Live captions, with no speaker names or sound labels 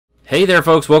Hey there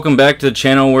folks, welcome back to the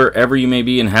channel wherever you may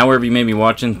be and however you may be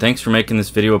watching. Thanks for making this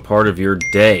video a part of your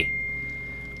day.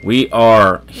 We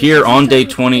are here on day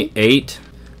 28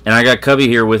 and I got Cubby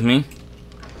here with me.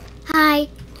 Hi.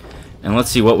 And let's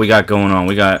see what we got going on.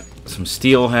 We got some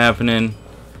steel happening.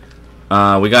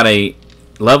 We got a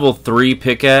level 3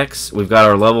 pickaxe. We've got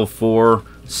our level 4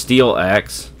 steel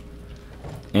axe.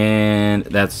 And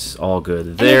that's all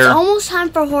good there. And it's almost time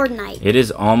for Horde night. It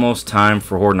is almost time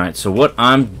for Horde night. So what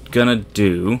I'm gonna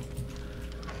do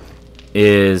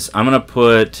is I'm gonna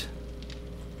put...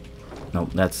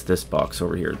 Nope, that's this box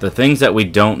over here. The things that we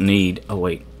don't need... Oh,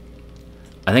 wait.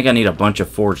 I think I need a bunch of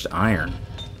forged iron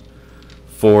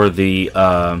for the...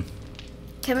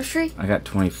 Chemistry? I got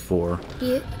 24.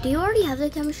 Do you already have the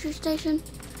chemistry station?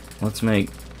 Let's make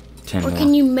 10 or more.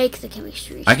 can you make the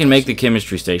chemistry station? I can make the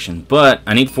chemistry station, but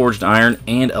I need forged iron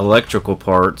and electrical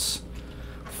parts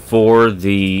for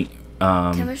the...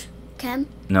 Chem?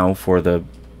 No, for the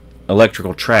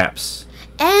electrical traps.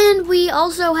 And we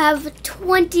also have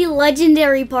 20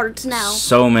 legendary parts now.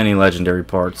 So many legendary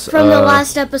parts. From the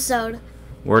last episode.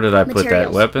 Where did I put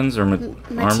that? Weapons or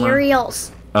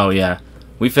materials? Armor? Oh yeah,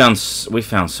 we found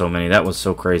so many. That was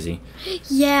so crazy.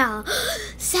 Yeah,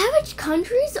 savage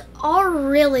countries are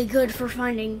really good for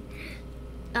finding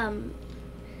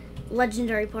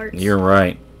legendary parts. You're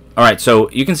right. All right, so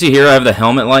you can see here I have the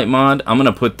helmet light mod. I'm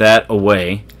gonna put that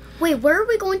away. Wait, where are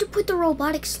we going to put the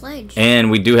robotic sledge? And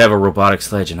we do have a robotic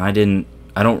sledge, and I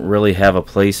don't really have a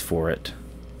place for it.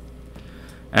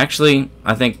 Actually,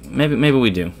 I think maybe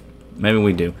we do. Maybe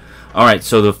we do. All right,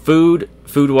 so the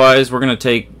food-wise, we're gonna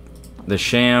take the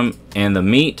sham and the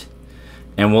meat,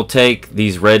 and we'll take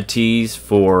these red teas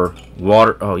for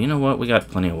water. Oh, you know what? We got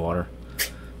plenty of water.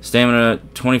 Stamina,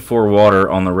 24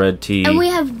 water on the red tea. And we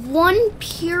have one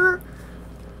pure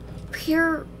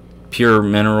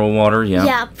mineral water, yeah.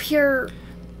 Yeah, pure.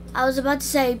 I was about to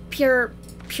say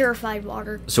purified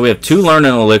water. So we have 2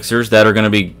 learning elixirs that are gonna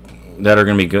be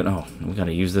good. Oh, we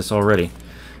gotta use this already.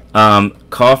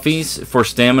 Coffees for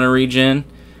stamina regen.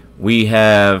 We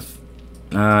have.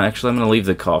 Actually, I'm gonna leave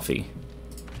the coffee.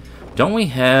 Don't we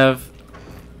have?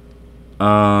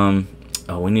 Oh,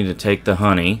 we need to take the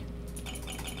honey.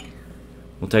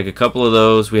 We'll take a couple of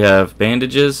those. We have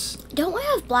bandages. Don't we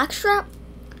have blackstrap?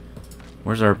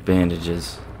 Where's our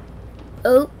bandages?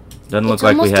 Oh. Doesn't look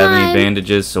like we have any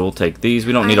bandages, so we'll take these.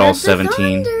 We don't need all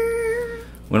 17.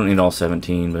 We don't need all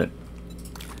 17, but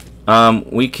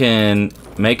we can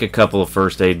make a couple of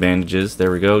first aid bandages.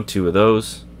 There we go, 2 of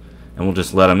those, and we'll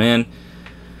just let them in.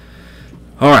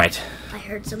 All right. I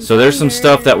heard some. So there's some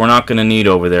stuff that we're not going to need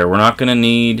over there. We're not going to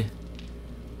need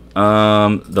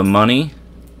the money.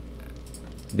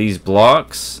 These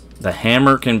blocks. The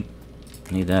hammer can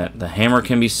need that. The hammer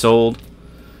can be sold.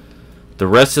 The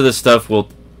rest of the stuff we'll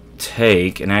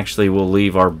take, and actually we'll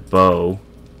leave our bow.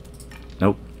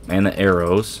 Nope, and the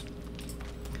arrows.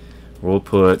 We'll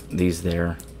put these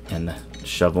there, and the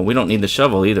shovel. We don't need the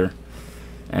shovel either.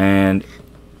 And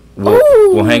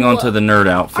we'll hang on to the nerd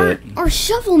outfit. Our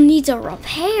shovel needs a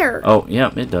repair. Oh,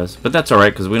 yeah, it does. But that's all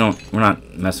right because we're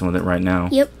not messing with it right now.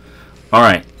 Yep. All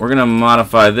right, we're gonna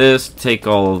modify this. Take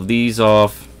all of these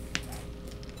off.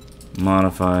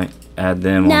 Modify. Add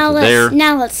them onto there.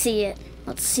 Now let's see it.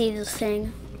 Let's see this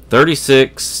thing.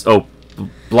 36. Oh,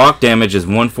 block damage is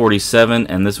 147,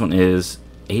 and this one is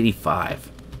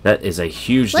 85. That is a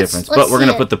huge difference. But we're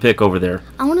gonna put the pick over there.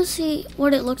 I want to see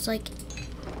what it looks like.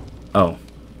 Oh,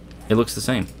 it looks the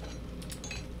same.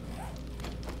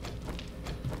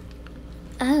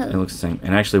 Oh. It looks the same.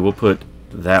 And actually, we'll put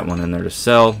that one in there to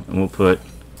sell, and we'll put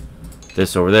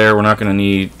this over there. We're not gonna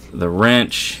need the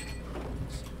wrench.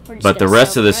 But the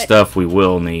rest of the stuff we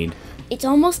will need. It's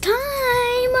almost time.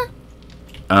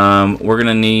 We're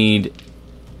gonna need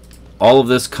all of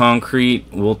this concrete.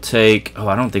 We'll take. Oh,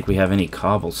 I don't think we have any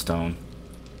cobblestone.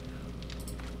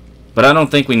 But I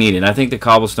don't think we need it. I think the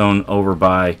cobblestone over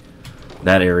by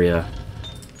that area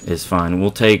is fine. We'll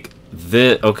take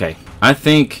this. Okay, I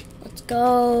think. Let's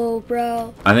go,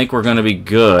 bro. I think we're gonna be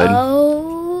good.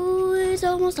 Oh, it's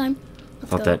almost time. I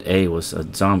thought that A was a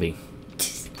zombie.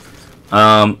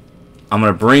 I'm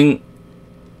gonna bring.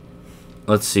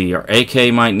 Let's see. Our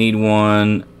AK might need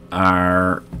one.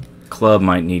 Our club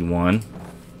might need one.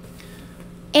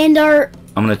 And our.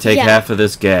 I'm gonna take half of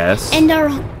this gas. And our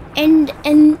and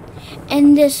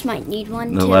this might need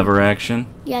one. The lever action.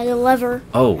 Yeah, the lever.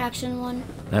 Action one.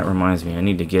 That reminds me. I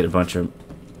need to get a bunch of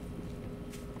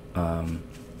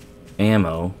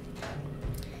ammo.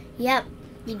 Yep.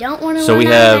 You don't want to. So run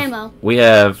out of ammo. we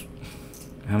have.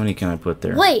 How many can I put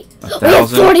there? Wait, 1,000? we have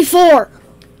 44.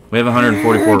 We have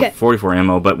 144 44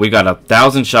 ammo, but we got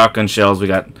 1,000 shotgun shells. We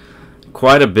got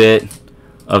quite a bit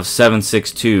of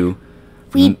 7.62.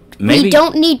 We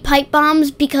don't need pipe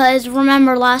bombs because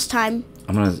remember last time.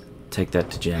 I'm going to take that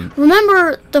to Jen.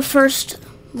 Remember the first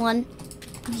one?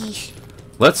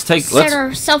 Let's set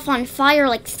ourselves on fire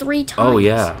like 3 times. Oh,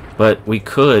 yeah. But we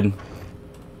could.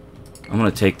 I'm going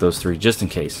to take those 3 just in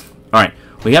case. Alright.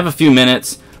 We have a few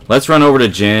minutes. Let's run over to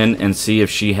Jen and see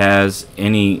if she has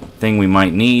anything we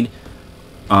might need.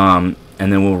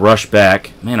 And then we'll rush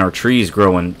back. Man, our tree's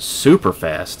growing super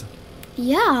fast.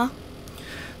 Yeah.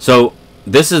 So,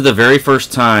 this is the very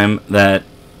first time that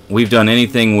we've done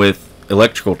anything with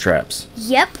electrical traps.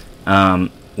 Yep.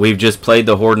 We've just played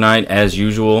the Horde Night as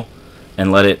usual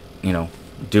and let it, you know,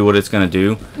 do what it's going to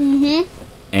do. Mm-hmm.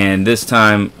 And this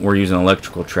time, we're using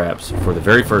electrical traps for the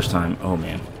very first time. Oh,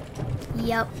 man.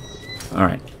 Yep.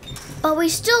 Alright. But we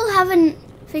still haven't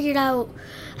figured out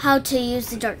how to use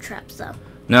the dart traps, though.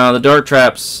 No, the dart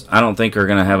traps, I don't think are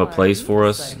going to have a place for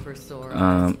us.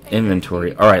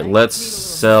 Inventory. Alright, let's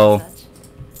sell.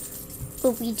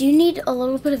 But we do need a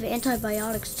little bit of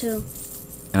antibiotics, too.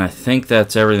 And I think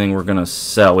that's everything we're going to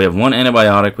sell. We have 1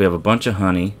 antibiotic. We have a bunch of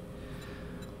honey.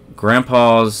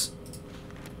 Grandpa's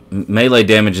melee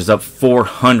damage is up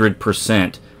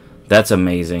 400%. That's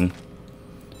amazing.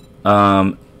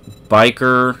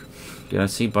 Biker. Did I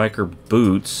see biker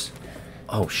boots?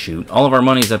 Oh, shoot. All of our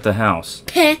money's at the house.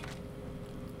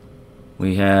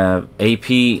 We have AP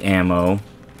ammo.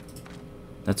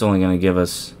 That's only going to give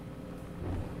us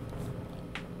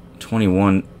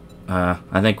 21. I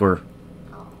think we're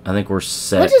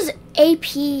set. What does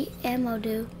AP ammo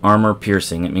do? Armor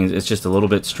piercing. It means it's just a little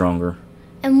bit stronger.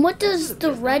 And what does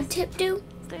the red tip do?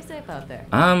 Stay safe out there.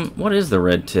 What is the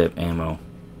red tip ammo?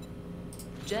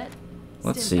 Jet.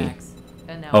 Let's see.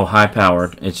 And now Oh, high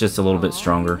powered. It's just a little bit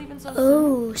stronger.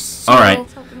 Oh, so All right.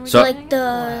 So like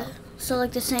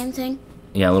the same thing.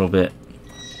 yeah, a little bit.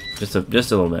 Just a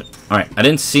little bit. All right. I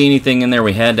didn't see anything in there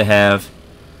we had to have.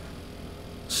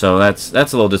 So that's a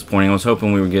little disappointing. I was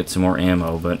hoping we would get some more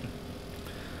ammo, but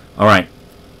all right.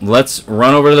 Let's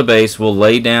run over to the base. We'll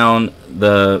lay down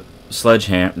the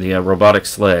sledgehammer, the robotic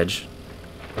sledge.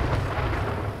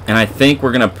 And I think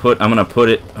I'm gonna put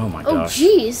it. Oh my gosh. Oh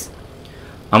jeez.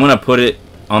 I'm gonna put it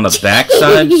on the back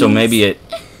side, so maybe it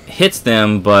hits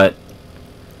them, but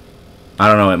I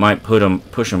don't know. It might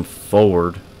push them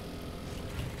forward.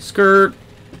 Skirt.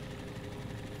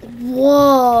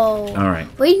 Whoa. All right.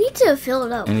 We need to fill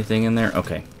it up. Anything in there?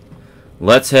 Okay.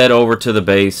 Let's head over to the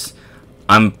base.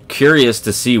 I'm curious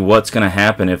to see what's gonna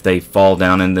happen if they fall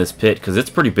down in this pit, because it's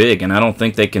pretty big, and I don't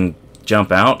think they can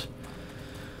jump out.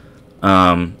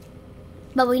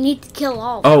 But we need to kill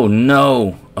all. Oh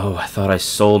no! Oh, I thought I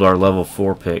sold our level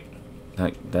 4 pick.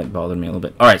 That bothered me a little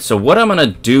bit. Alright, so what I'm going to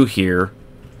do here,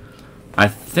 I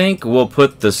think we'll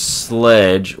put the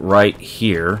sledge right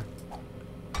here.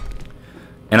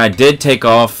 And I did take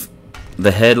off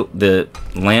the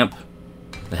lamp,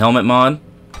 the helmet mod,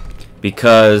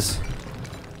 because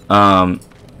on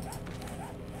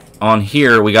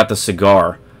here we got the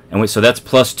cigar, and so that's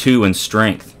 +2 in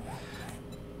strength.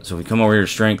 So if we come over here to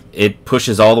strength, it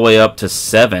pushes all the way up to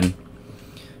 7.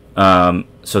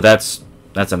 So that's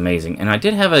amazing. And I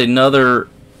did have another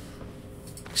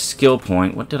skill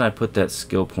point. What did I put that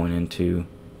skill point into?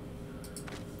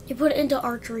 You put it into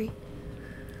archery.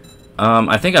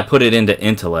 I think I put it into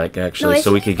intellect, actually, No,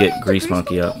 so we could get Grease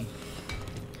Monkey up.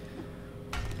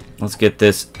 Let's get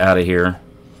this out of here.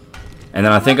 And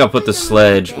then I think I'll put the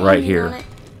sledge right here.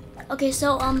 Okay,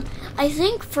 so I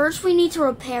think first we need to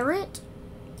repair it.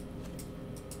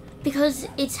 Because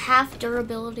it's half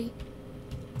durability.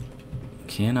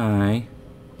 Can I?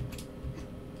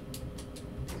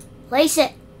 Lace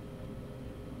it.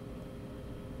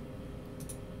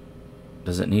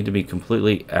 Does it need to be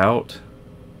completely out?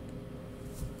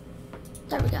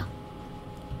 There we go.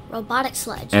 Robotic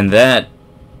sledge. And that...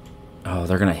 Oh,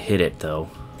 they're going to hit it, though.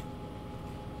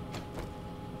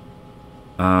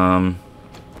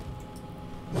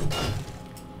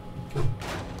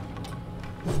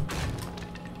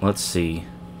 Let's see.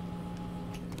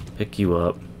 Pick you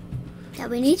up. Yeah,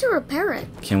 we need to repair it.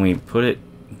 Can we put it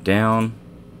down?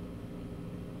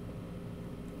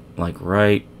 Like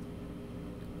right...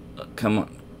 come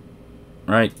on.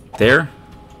 Right there?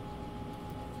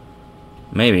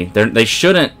 Maybe. They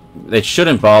shouldn't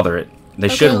bother it. They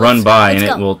should run by and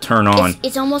it will turn on.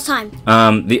 It's almost time.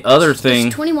 The other thing...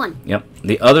 It's 21. Yep.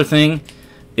 The other thing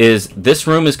is this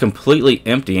room is completely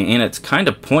empty and it's kind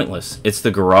of pointless. It's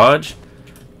the garage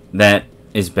that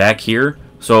is back here,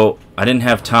 so I didn't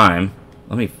have time.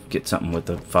 Let me get something with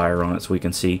the fire on it so we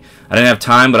can see. I didn't have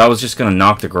time, but I was just going to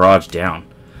knock the garage down.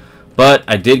 But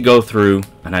I did go through,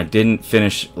 and I didn't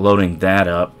finish loading that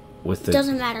up. with the...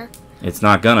 Doesn't matter. It's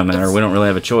not gonna matter. We don't really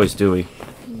have a choice, do we?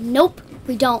 Nope,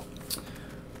 we don't.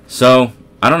 So,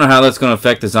 I don't know how that's going to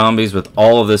affect the zombies with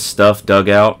all of this stuff dug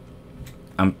out.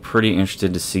 I'm pretty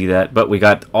interested to see that. But we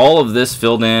got all of this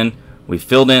filled in. We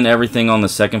filled in everything on the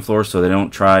second floor so they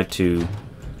don't try to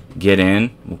get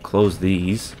in. We'll close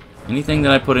these. Anything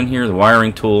that I put in here, the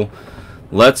wiring tool.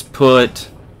 Let's put...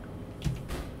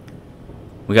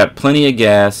 We got plenty of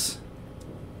gas.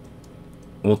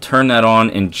 We'll turn that on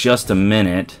in just a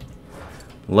minute.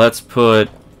 Let's put...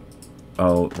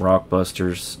 Oh, rock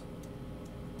busters.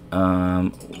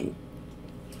 I'm going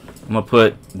to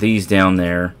put these down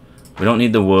there. We don't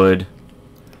need the wood.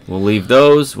 We'll leave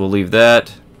those. We'll leave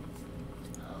that.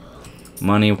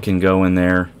 Money can go in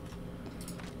there.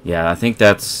 Yeah, I think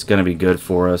that's going to be good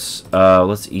for us.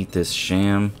 Let's eat this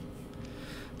sham.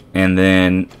 And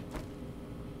then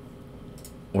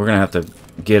we're going to have to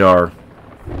get our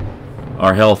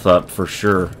health up for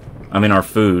sure. I mean our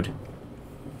food.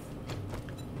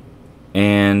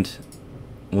 And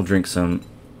we'll drink some...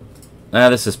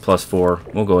 this is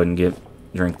 +4. We'll go ahead and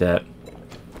drink that.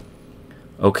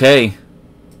 Okay.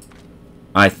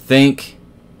 I think...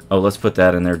 Oh, let's put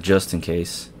that in there just in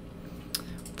case.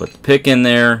 Put the pick in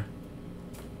there.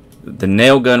 The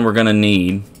nail gun we're going to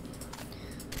need.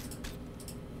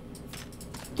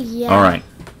 Yeah. Alright.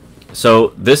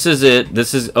 So, this is it.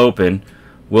 This is open.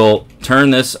 We'll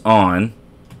turn this on.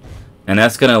 And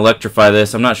that's going to electrify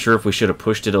this. I'm not sure if we should have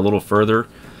pushed it a little further.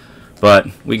 But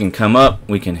we can come up,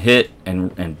 we can hit,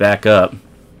 and back up.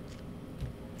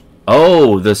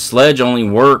 Oh, the sledge only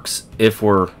works if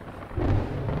we're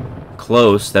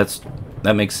close.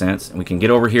 That makes sense. And we can get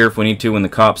over here if we need to when the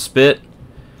cops spit.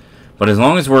 But as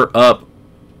long as we're up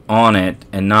on it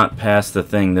and not past the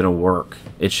thing, that'll work.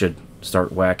 It should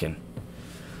start whacking.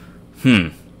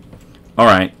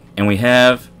 Alright, and we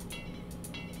have...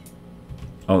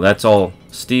 Oh, that's all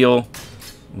steel.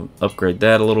 We'll upgrade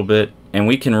that a little bit. And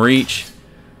we can reach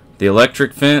the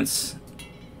electric fence.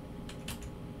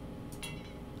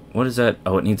 What is that?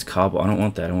 Oh, it needs cobble. I don't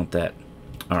want that. I want that.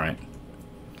 Alright.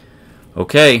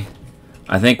 Okay.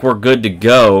 I think we're good to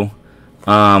go.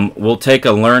 We'll take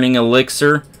a learning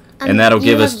elixir. And that'll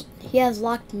give us... He has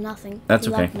locked nothing. That's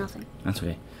He okay. locked nothing. That's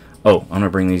okay. Oh, I'm going to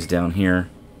bring these down here.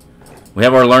 We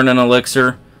have our learning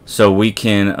elixir. So we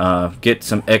can get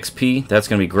some XP. That's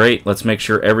going to be great. Let's make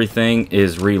sure everything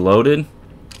is reloaded.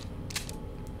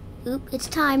 Oop, it's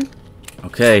time.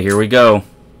 Okay, here we go.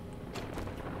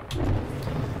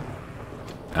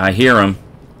 I hear him.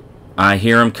 I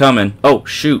hear him coming. Oh,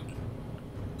 shoot.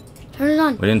 Turn it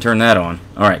on. We didn't turn that on.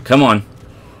 Alright, come on.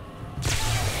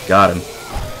 Got him.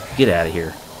 Get out of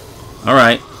here.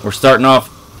 Alright, we're starting off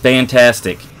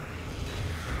fantastic.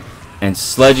 And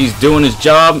Sledgy's doing his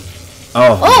job.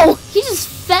 Oh, he just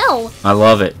fell. I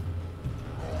love it.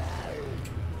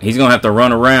 He's going to have to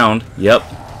run around. Yep.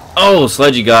 Oh,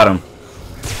 Sledgy got him.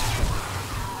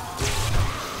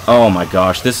 Oh my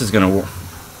gosh, this is going to work.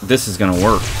 This is going to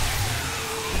work.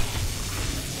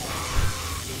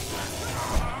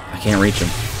 I can't reach him.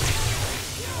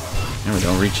 There we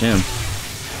go, reach him.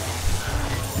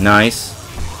 Nice.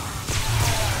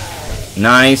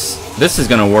 Nice. This is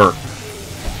going to work.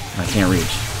 I can't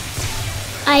reach.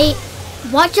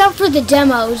 Watch out for the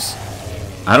demos.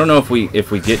 I don't know if we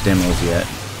get demos yet.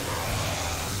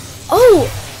 Oh!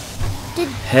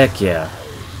 Heck yeah.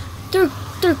 They're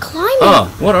climbing.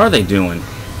 Oh, what are they doing?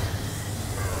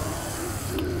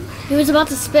 He was about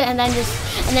to spit and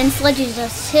then Sledgy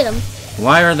just hit him.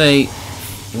 Why are they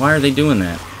doing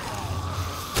that?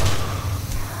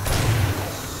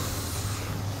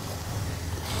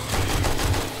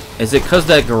 Is it cuz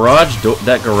that garage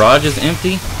is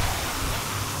empty?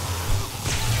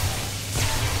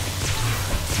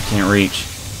 I can't reach.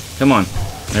 Come on.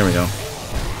 There we go.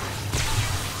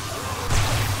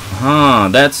 Huh,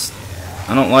 that's...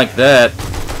 I don't like that.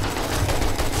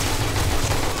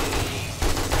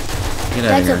 Get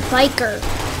out of That's here. a biker.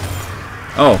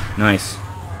 Oh, nice.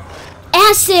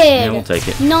 Acid! Yeah, we'll take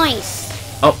it. Nice.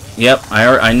 Oh, yep,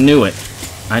 I knew it.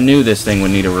 I knew this thing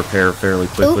would need a repair fairly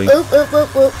quickly. Oop, oop,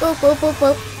 oop, oop, oop, oop, oop,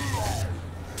 oop.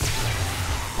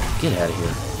 Get out of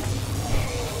here.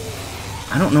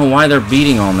 I don't know why they're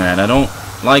beating on that. I don't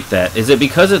like that. Is it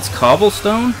because it's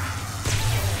cobblestone?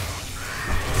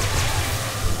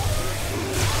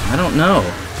 I don't know.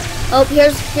 Oh,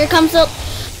 here comes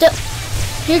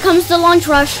the launch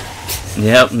rush.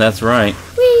 Yep, that's right.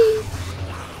 Whee!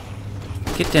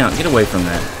 Get down. Get away from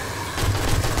that.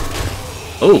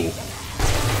 Oh.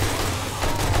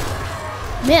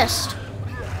 Missed.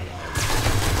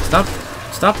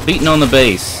 Stop beating on the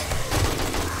base.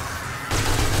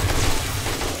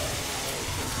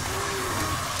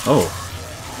 Oh.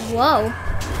 Whoa.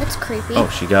 That's creepy. Oh,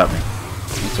 she got me.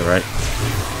 That's alright.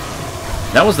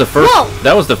 That was the first. Whoa.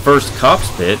 That was the first cop's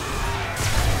pit.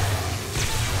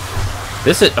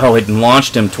 Oh, it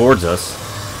launched him towards us.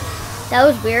 That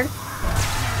was weird.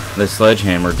 The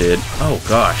sledgehammer did. Oh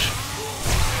gosh.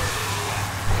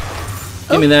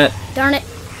 Give me that. Darn it.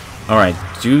 All right.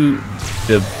 Do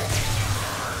the.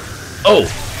 Oh.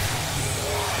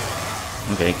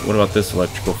 Okay. What about this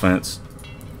electrical fence?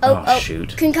 Oh,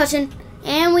 shoot. Concussion.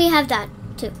 And we have that,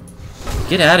 too.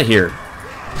 Get out of here.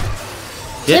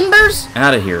 Get Timbers.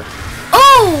 out of here.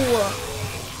 Oh!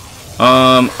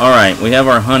 Alright. We have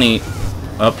our honey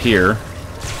up here.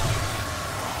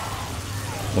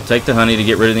 We'll take the honey to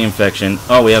get rid of the infection.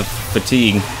 Oh, we have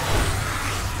fatigue.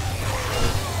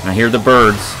 I hear the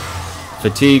birds.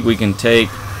 Fatigue, we can take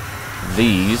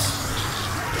these.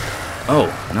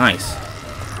 Oh, nice.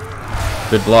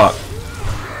 Good block.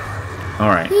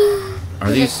 Alright.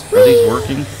 Are these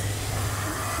working?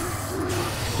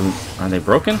 Are they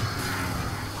broken?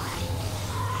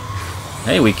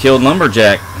 Hey, we killed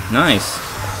Lumberjack. Nice.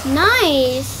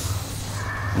 Nice.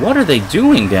 What are they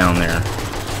doing down there?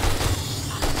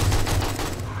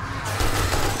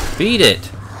 Beat it.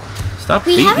 Stop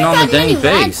beating on the dang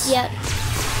base. We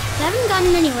haven't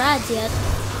gotten any rads yet.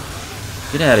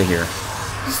 Get out of here.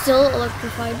 It's still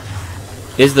electrified.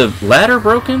 Is the ladder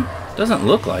broken? Doesn't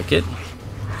look like it.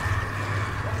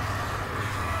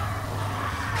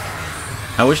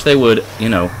 I wish they would, you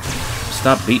know,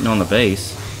 stop beating on the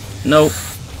base. Nope.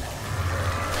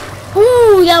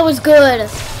 Ooh, that was good.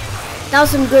 That was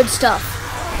some good stuff.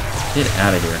 Get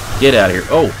out of here. Get out of here.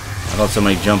 Oh, I thought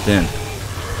somebody jumped in.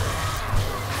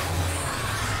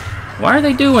 Why are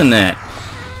they doing that?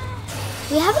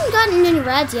 We haven't gotten any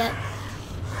rads yet.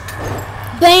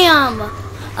 Bam!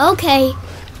 Okay.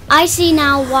 I see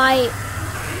now why,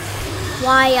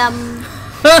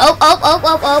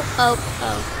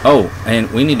 Oh, and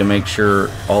we need to make sure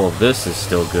all of this is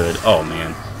still good. Oh,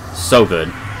 man. So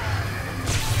good.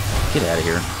 Get out of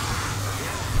here.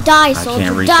 Die,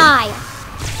 soldier, die!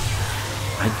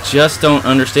 I just don't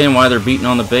understand why they're beating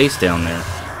on the base down there.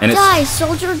 And die,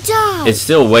 soldier, die! It's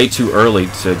still way too early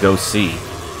to go see.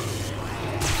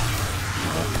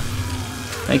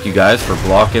 Thank you guys for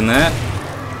blocking that.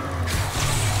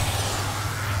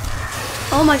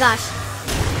 Oh my gosh.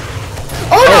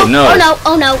 Oh no! No. Oh no!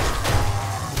 Oh no!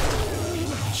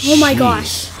 Oh my Jeez.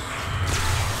 gosh.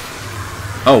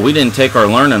 Oh, we didn't take our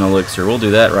learning elixir. We'll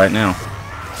do that right now.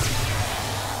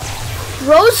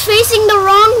 Rose facing the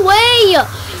wrong way!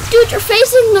 Dude, you're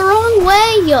facing the wrong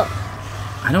way!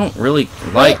 I don't really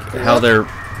like how they're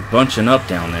bunching up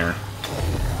down there.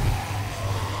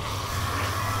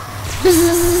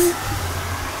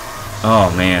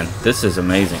 Oh man, this is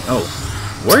amazing. Oh,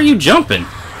 where are you jumping?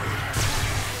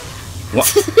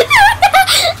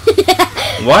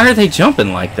 Why are they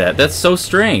jumping like that? That's so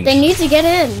strange. They need to get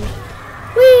in.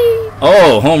 Whee!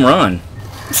 Oh, home run.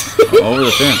 Over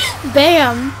the fence.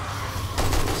 Bam.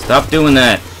 Stop doing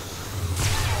that.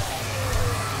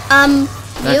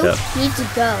 Back You up. need to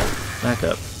go. Back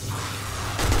up.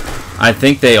 I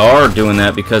think they are doing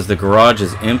that because the garage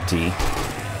is empty.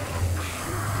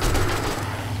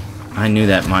 I knew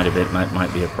that might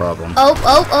be a problem. Oh.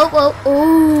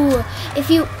 Ooh. If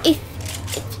you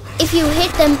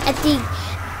hit them at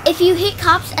if you hit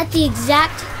cops at the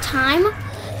exact time,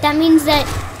 that means that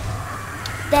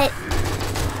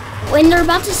when they're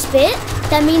about to spit,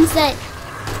 that means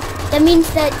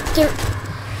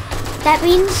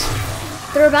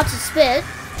they're about to spit.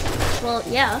 Well,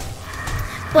 yeah.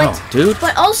 But oh, dude.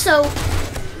 But also,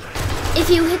 if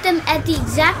you hit them at the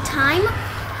exact time,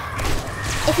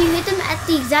 if you hit them at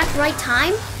the exact right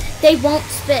time, they won't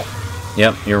spit.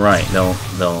 Yep, you're right. They'll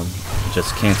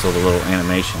just cancel the little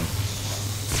animation.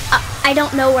 I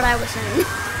don't know what I was saying.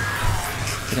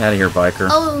 Get out of here, biker.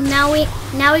 Oh, now we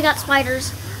got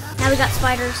spiders. Now we got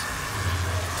spiders.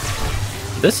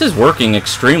 This is working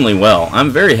extremely well.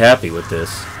 I'm very happy with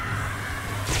this.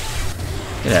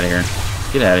 Get out of here.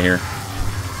 Get out of here.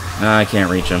 No, I can't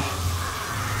reach him.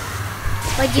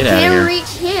 But you can reach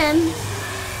him.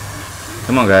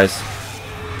 Come on, guys.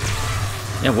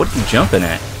 Yeah, what are you jumping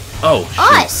at? Oh,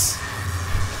 shoot. Us!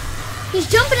 He's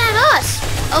jumping at us!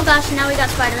 Oh gosh, now we got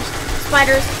spiders.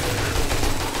 Spiders.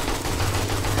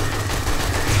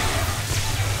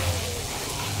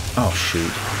 Oh,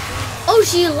 shoot. Oh,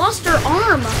 she lost her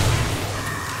arm.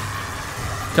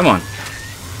 Come on.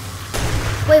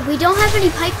 Wait, we don't have any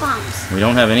pipe bombs. We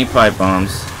don't have any pipe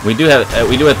bombs. We do at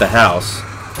the house.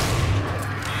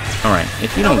 Alright,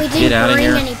 if you don't get out of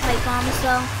here. We didn't bring any pipe bombs,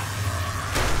 though.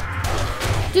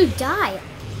 Dude, die.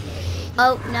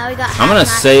 Oh, now we got. I'm gonna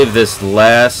hazmat. save this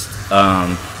last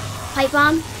Pipe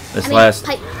bomb. last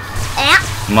pipe.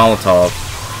 Molotov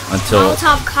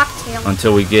Molotov cocktail.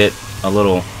 until we get a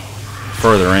little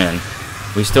further in.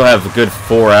 We still have a good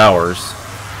 4 hours.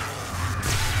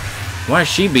 Why is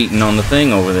she beating on the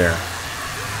thing over there?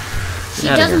 She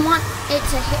doesn't want it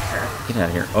to hit her. Get out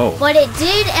of here. Oh. But it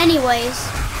did anyways.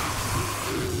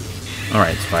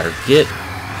 Alright, Spider. Give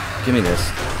me this.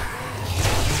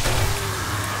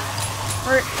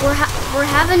 We're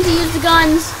having to use the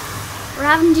guns. We're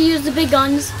having to use the big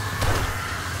guns.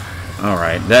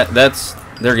 Alright,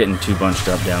 they're getting too bunched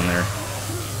up down there.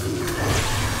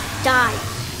 Die.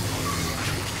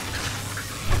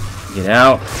 Get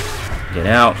out. Get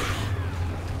out.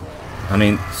 I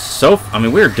mean,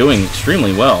 we're doing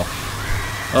extremely well.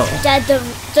 Oh. Dad, the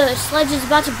sledge is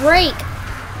about to break.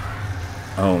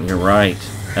 Oh, you're right.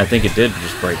 I think it did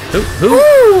just break. Who?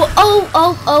 Ooh!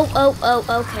 Oh,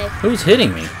 okay. Who's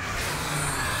hitting me?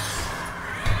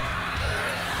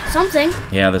 Something.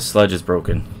 Yeah, the sledge is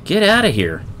broken. Get out of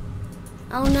here.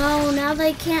 Oh no, now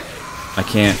they can't. I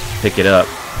can't pick it up.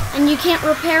 And you can't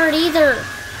repair it either.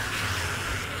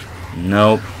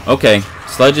 Nope. Okay.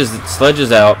 Sledge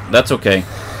is out. That's okay.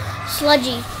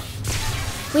 Sludgy.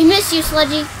 We miss you,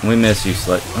 Sludgy. We miss you,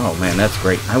 Sledge. Oh man, that's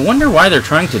great. I wonder why they're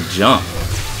trying to jump.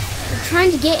 We're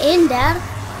trying to get in, Dad.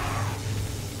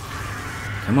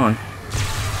 Come on.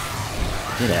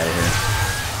 Get out of here.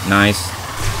 Nice.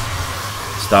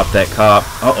 Stop that cop.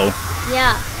 Uh-oh.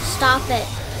 Yeah, stop it.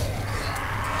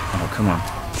 Oh, come on.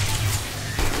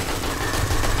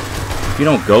 If you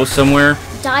don't go somewhere...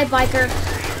 Die, biker.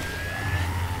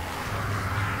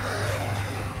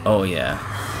 Oh, yeah.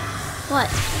 What?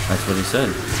 That's what he said.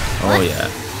 Oh, What? yeah.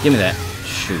 Give me that.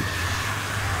 Shoot.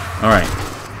 Alright.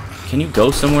 Can you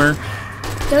go somewhere?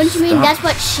 Don't you mean Stop. that's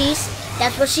what she said?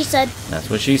 That's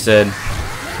what she said.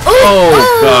 Oh,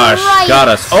 Oh, gosh. right. Got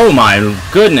us. Oh, my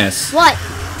goodness. What?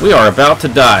 We are about to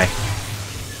die.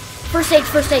 First aid.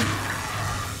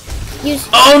 Use.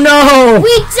 Oh, no!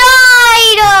 We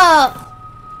died!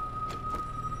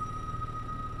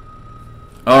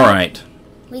 Alright.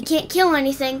 We can't kill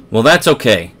anything. Well, that's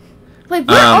okay. Wait,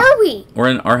 where are we? We're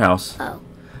in our house. Oh.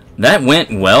 That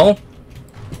went well.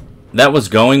 That was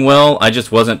going well. I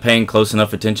just wasn't paying close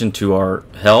enough attention to our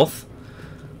health.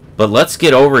 But let's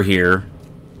get over here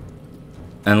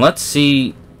and let's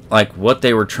see like what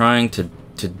they were trying to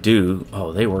do.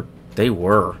 Oh, they were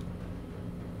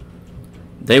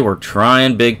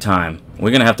trying big time.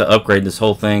 We're gonna have to upgrade this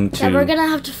whole thing to Dad, we're gonna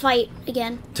have to fight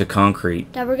again. to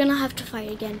concrete. Dad, we're gonna have to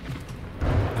fight again.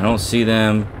 I don't see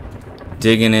them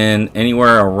digging in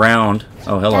anywhere around.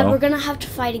 Oh, hello. Dad, we're gonna have to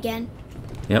fight again.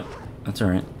 Yep, that's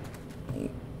alright.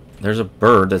 There's a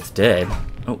bird that's dead.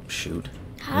 Oh, shoot.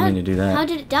 I need to do that. How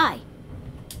did it die?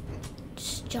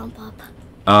 Just jump up.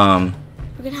 Um,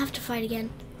 We're gonna have to fight again.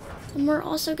 And we're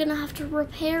also gonna have to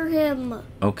repair him.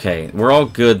 okay. We're all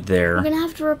good there. We're gonna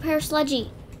have to repair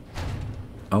Sledgy.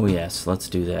 Oh, yes. Let's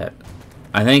do that.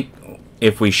 I think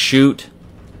if we shoot,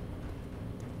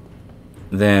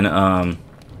 then,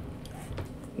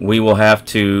 we will have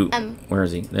to... where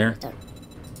is he? There?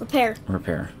 Repair.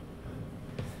 Repair.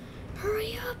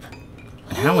 Hurry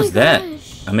up. How Oh is my that?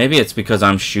 gosh. Maybe it's because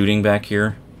I'm shooting back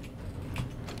here.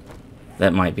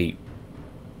 That might be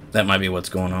what's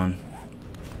going on.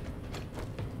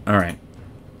 Alright.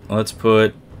 Let's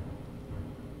put...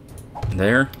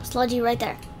 there. Sludgy right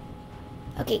there.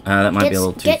 Okay. That might be a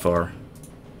little too far.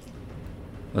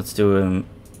 Let's do him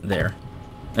there.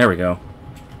 There we go.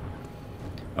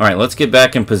 Alright, let's get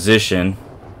back in position.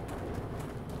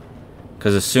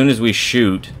 Because as soon as we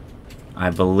shoot, I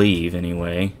believe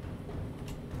anyway,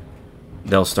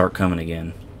 they'll start coming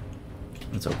again.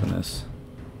 Let's open this.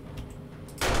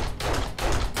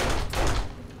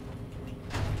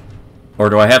 Or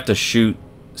do I have to shoot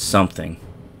something?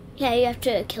 Yeah, you have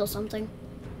to kill something.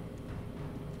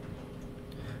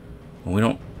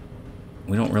 Well,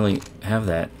 we don't really have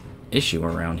that issue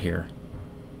around here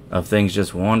of things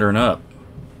just wandering up.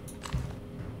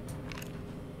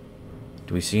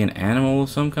 Do we see an animal of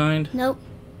some kind? Nope.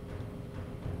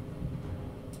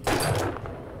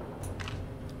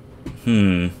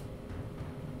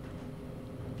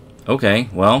 Okay,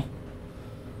 well,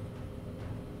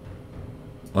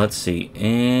 let's see.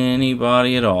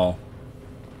 Anybody at all?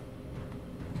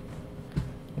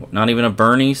 Not even a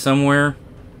Bernie somewhere?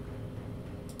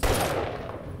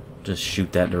 Just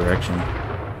shoot that direction.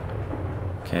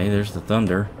 Okay, there's the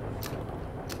thunder.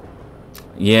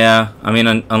 Yeah, I mean,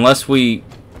 unless we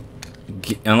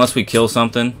kill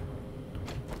something,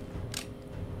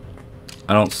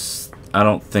 I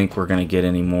don't think we're gonna get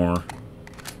any more.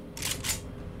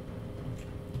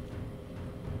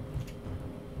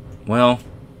 Well,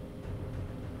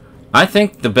 I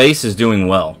think the base is doing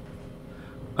well.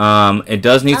 It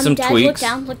does need some Dad, tweaks.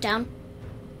 Look down.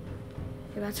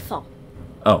 You're about to fall.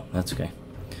 Oh, that's okay.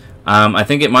 I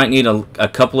think it might need a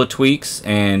couple of tweaks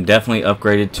and definitely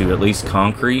upgraded to at least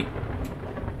concrete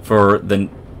for the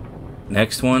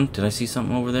next one. Did I see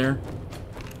something over there?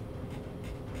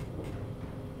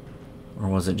 Or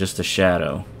was it just a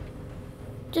shadow?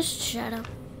 Just a shadow.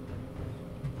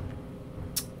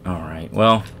 Alright,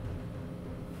 well.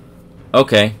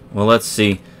 Okay, well let's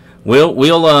see.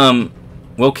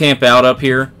 We'll camp out up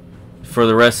here for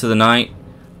the rest of the night.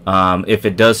 If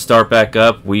it does start back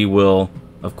up, we will,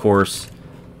 of course,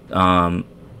 bring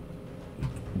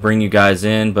you guys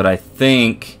in. But I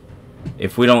think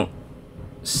if we don't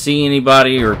see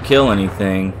anybody or kill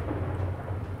anything,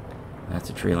 that's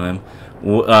a tree limb.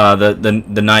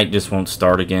 The night just won't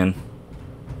start again.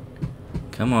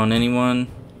 Come on, anyone?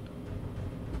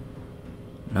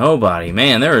 Nobody.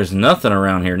 Man, there is nothing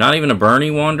around here. Not even a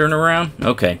Bernie wandering around?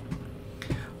 Okay.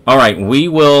 Alright, we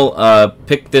will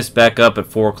pick this back up at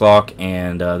 4 o'clock,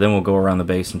 and then we'll go around the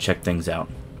base and check things out.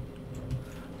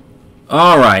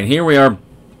 Alright, here we are.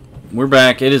 We're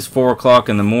back. It is 4 o'clock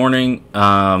in the morning.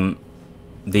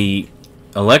 The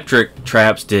electric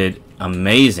traps did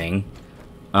amazing.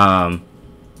 I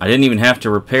didn't even have to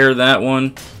repair that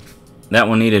one. That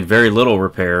one needed very little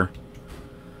repair.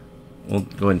 We'll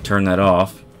go ahead and turn that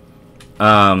off.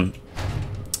 Man,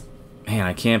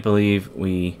 I can't believe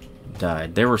we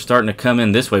died. They were starting to come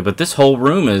in this way, but this whole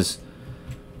room is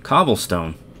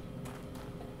cobblestone.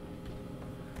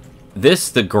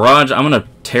 The garage, I'm going to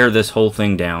tear this whole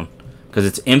thing down because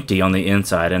it's empty on the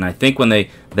inside, and I think when they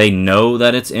know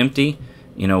that it's empty,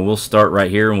 you know, we'll start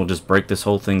right here and we'll just break this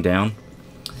whole thing down.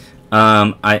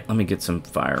 Let me get some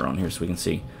fire on here so we can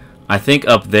see. I think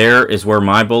up there is where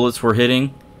my bullets were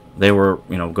hitting. They were,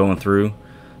 you know, going through.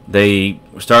 They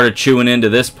started chewing into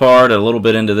this part, a little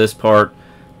bit into this part.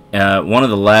 One of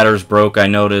the ladders broke, I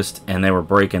noticed, and they were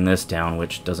breaking this down,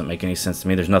 which doesn't make any sense to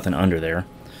me. There's nothing under there.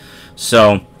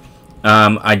 So,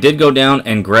 I did go down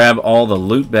and grab all the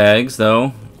loot bags,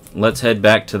 though. Let's head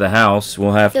back to the house.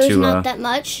 We'll have There's to... not that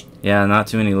much. Yeah, not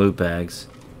too many loot bags.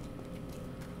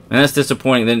 And that's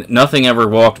disappointing. Then nothing ever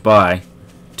walked by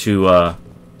to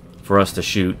for us to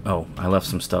shoot. Oh, I left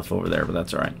some stuff over there, but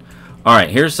that's all right. All right,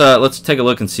 here's let's take a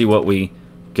look and see what we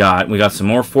got. We got some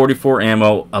more 44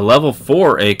 ammo, a level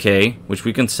 4 AK, which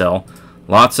we can sell.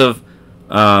 Lots of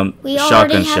We shotgun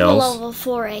already have shells. a level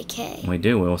 4 AK. We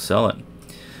do. We will sell it.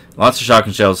 Lots of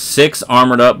shotgun shells. 6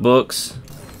 armored up books.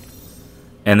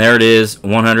 And there it is,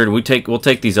 100. We'll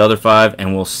take these other 5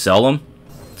 and we'll sell them.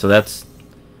 So that's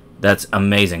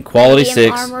amazing. Quality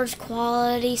 6. Armor's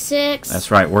quality 6. That's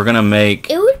right. We're gonna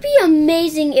make. It would be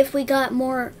amazing if we got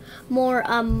more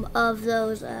of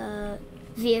those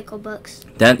vehicle books.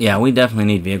 Yeah, we definitely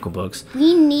need vehicle books.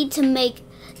 We need to make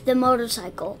the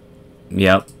motorcycle.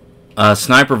 Yep.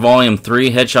 Sniper Volume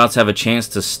 3. Headshots have a chance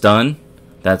to stun.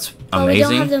 That's amazing. Oh, we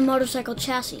don't have the motorcycle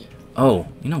chassis. Oh,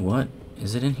 you know what?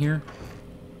 Is it in here?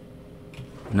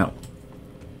 No.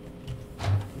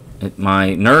 My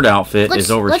nerd outfit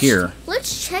is over here.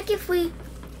 Let's check if we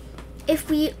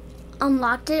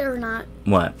unlocked it or not.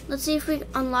 What? Let's see if we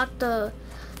unlocked the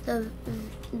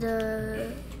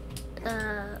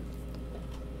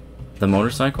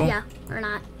motorcycle? yeah, or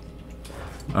not.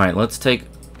 Alright, let's take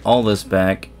all this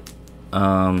back.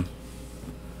 We're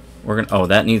gonna. Oh,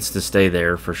 that needs to stay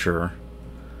there for sure.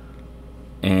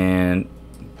 And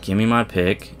give me my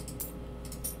pick.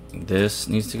 This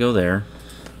needs to go there.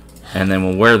 And then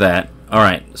we'll wear that.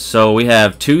 Alright, so we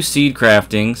have 2 seed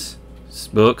craftings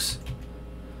books.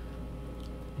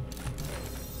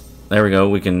 There we go.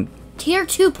 We can... Tier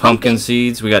 2 pumpkin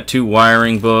seeds. We got 2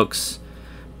 wiring books.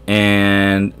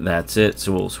 And that's it.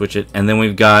 So we'll switch it. And then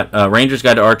we've got Ranger's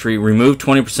Guide to Archery. Remove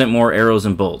 20% more arrows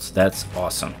and bolts. That's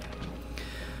awesome.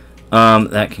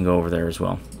 That can go over there as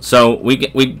well. So we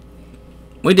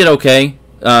did okay.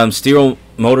 Steel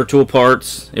motor tool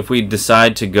parts. If we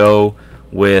decide to go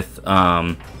with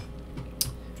the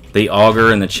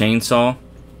auger and the chainsaw,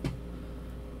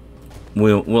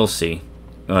 we'll see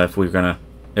if we're gonna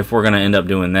end up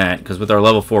doing that, because with our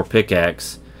level 4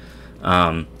 pickaxe,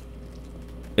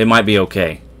 it might be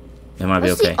okay. It might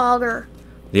be okay. What's the auger?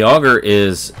 The auger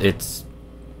is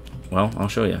well, I'll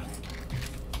show you.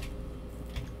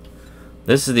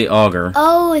 This is the auger.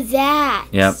 Oh, that.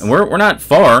 Yeah, and we're not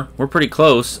far. We're pretty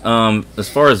close. As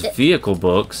far as vehicle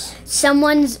books,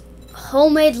 someone's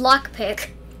homemade lockpick.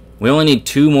 we only need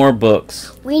 2 more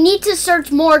books. We need to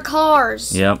search more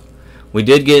cars. Yep. We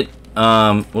did get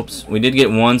we did get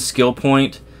 1 skill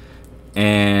point,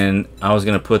 And I was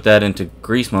going to put that into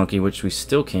Grease Monkey, which we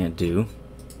still can't do.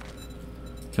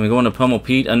 Can we go into Pummel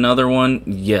Pete? Another one?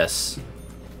 Yes.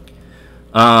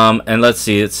 And let's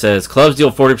see. It says clubs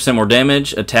deal 40% more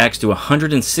damage. Attacks do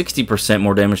 160%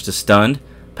 more damage to stunned.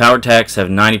 Power attacks have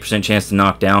 90% chance to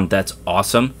knock down. That's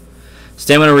awesome.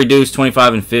 Stamina reduced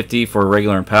 25 and 50 for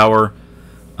regular and power.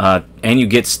 And you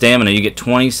get stamina. You get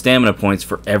 20 stamina points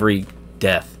for every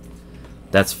death.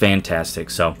 That's fantastic.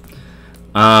 So,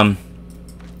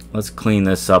 let's clean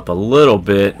this up a little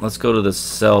bit. Let's go to the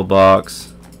sell box.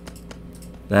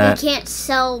 We can't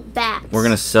sell bats. We're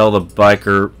gonna sell the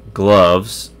biker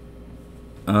gloves.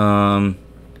 That's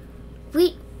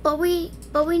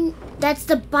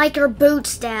the biker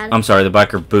boots, Dad. I'm sorry, the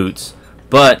biker boots.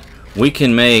 But we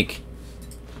can make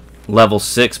level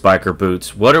 6 biker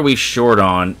boots. What are we short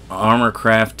on? Armor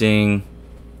crafting,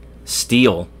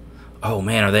 steel. Oh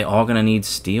man, are they all gonna need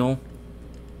steel?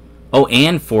 Oh,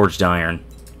 and forged iron.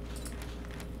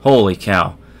 Holy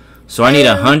cow. So I need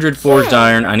 100 forged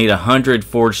iron, I need 100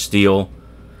 forged steel.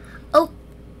 Oh,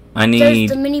 I need...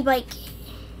 there's the mini bike.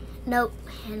 Nope,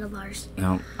 handlebars.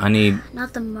 No, I need...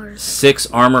 not the motorcycle. 6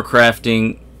 armor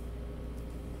crafting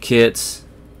kits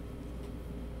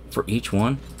for each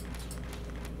one.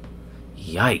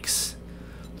 Yikes.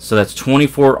 So that's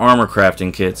 24 armor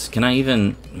crafting kits. Can I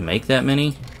even make that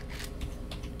many?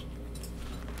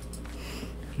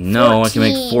 No, 14. I can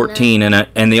make 14,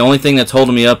 and the only thing that's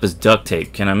holding me up is duct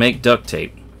tape. Can I make duct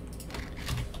tape?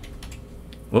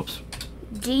 Whoops.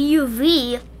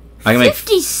 DUV. I can make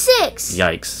 56.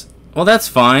 Yikes. Well, that's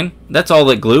fine. That's all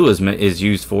that glue is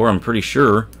used for, I'm pretty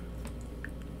sure.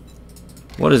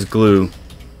 What is glue?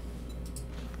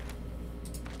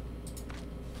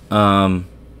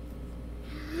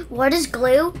 What is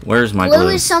glue? Where's my glue? Glue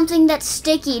is something that's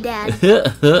sticky, Dad.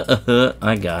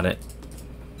 I got it.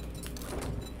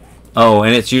 Oh,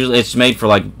 and it's made for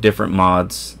like different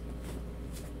mods.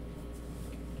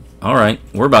 Alright,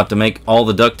 we're about to make all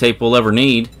the duct tape we'll ever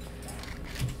need.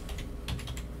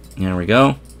 There we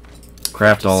go.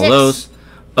 Craft all of those.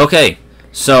 Okay,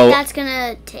 so that's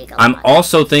gonna take a lot. I'm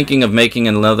also thinking of making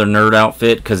another nerd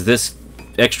outfit because this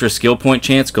extra skill point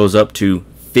chance goes up to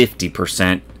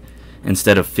 50%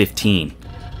 instead of 15.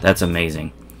 That's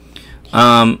amazing.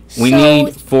 We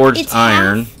need forged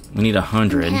iron. We need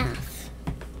 100.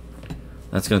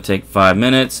 That's going to take 5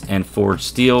 minutes. And forged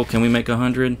steel, can we make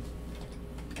 100?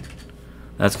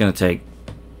 That's going to take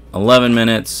 11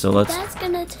 minutes. So let's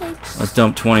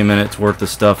dump 20 minutes worth of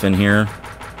stuff in here.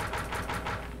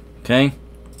 Okay.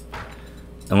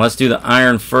 And let's do the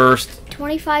iron first.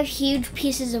 25 huge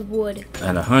pieces of wood.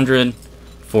 At 100.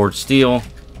 Forged steel.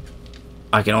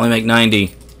 I can only make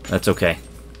 90. That's okay.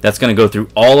 That's going to go through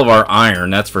all of our iron,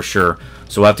 that's for sure.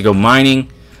 So we'll have to go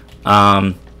mining.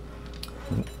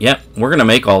 Yep, we're going to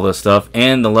make all this stuff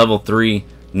and the level 3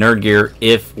 nerd gear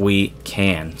if we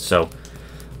can. So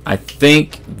I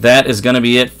think that is going to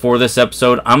be it for this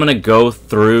episode. I'm going to go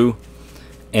through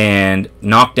and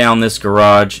knock down this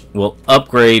garage. We'll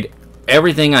upgrade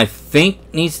everything I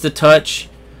think needs to touch,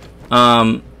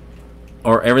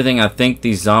 or everything I think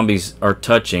these zombies are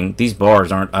touching. These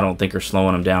bars aren't, I don't think, are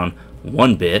slowing them down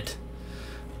one bit.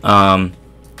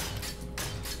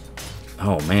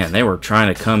 Oh man, they were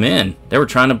trying to come in. They were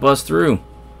trying to bust through.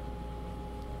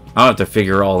 I'll have to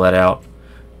figure all that out.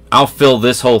 I'll fill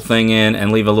this whole thing in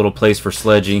and leave a little place for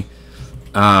Sledgy.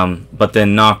 But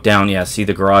then knock down, yeah, see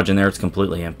the garage in there? It's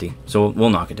completely empty. So we'll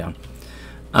knock it down.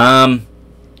 I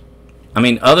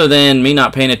mean, other than me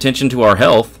not paying attention to our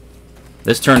health,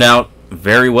 this turned out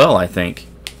very well, I think.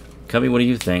 Cubby, what do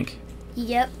you think?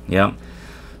 Yep. Yep.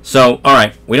 So,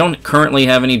 alright, we don't currently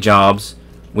have any jobs.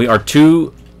 We are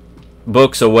 2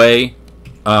 books away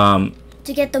to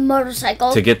get the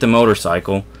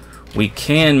motorcycle. We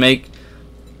can make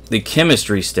the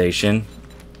chemistry station.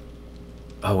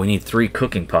 Oh, we need 3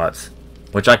 cooking pots,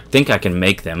 which I think I can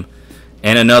make them,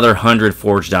 and another 100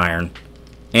 forged iron,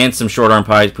 and some short arm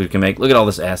pipes we can make. Look at all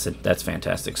this acid. That's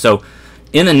fantastic. So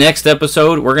in the next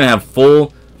episode, we're gonna have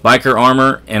full biker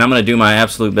armor, and I'm gonna do my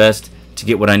absolute best to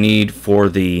get what I need for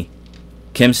the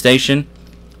chem station.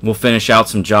 We'll finish out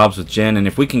some jobs with Jen, and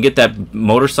if we can get that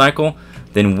motorcycle,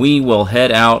 then we will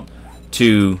head out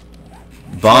to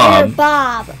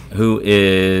Bob, who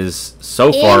is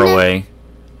so far away,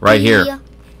 right here.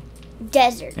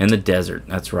 Desert. In the desert,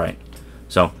 that's right.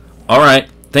 So, alright,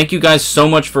 thank you guys so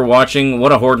much for watching.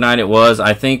 What a Horde night it was.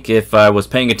 I think if I was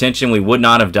paying attention, we would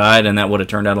not have died, and that would have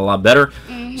turned out a lot better.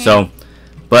 So,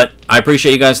 but I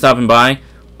appreciate you guys stopping by.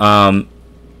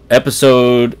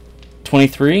 Episode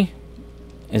 23?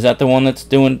 Is that the one that's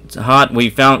doing hot? We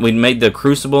made the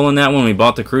Crucible in that one. We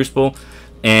bought the Crucible,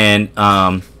 and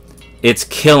It's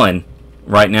killing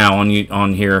right now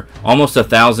on here. Almost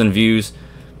 1,000 views.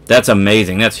 That's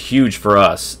amazing. That's huge for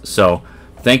us. So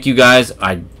thank you guys.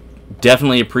 I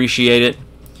definitely appreciate it.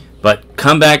 But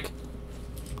come back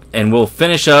and we'll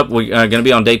finish up. We're going to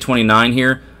be on day 29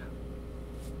 here.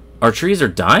 Our trees are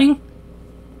dying?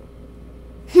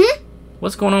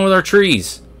 What's going on with our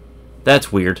trees?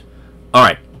 That's weird.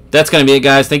 Alright, that's going to be it,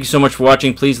 guys. Thank you so much for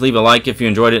watching. Please leave a like if you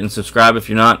enjoyed it and subscribe if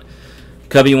you're not.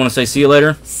 Cubby, you want to say see you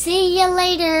later? See you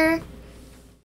later.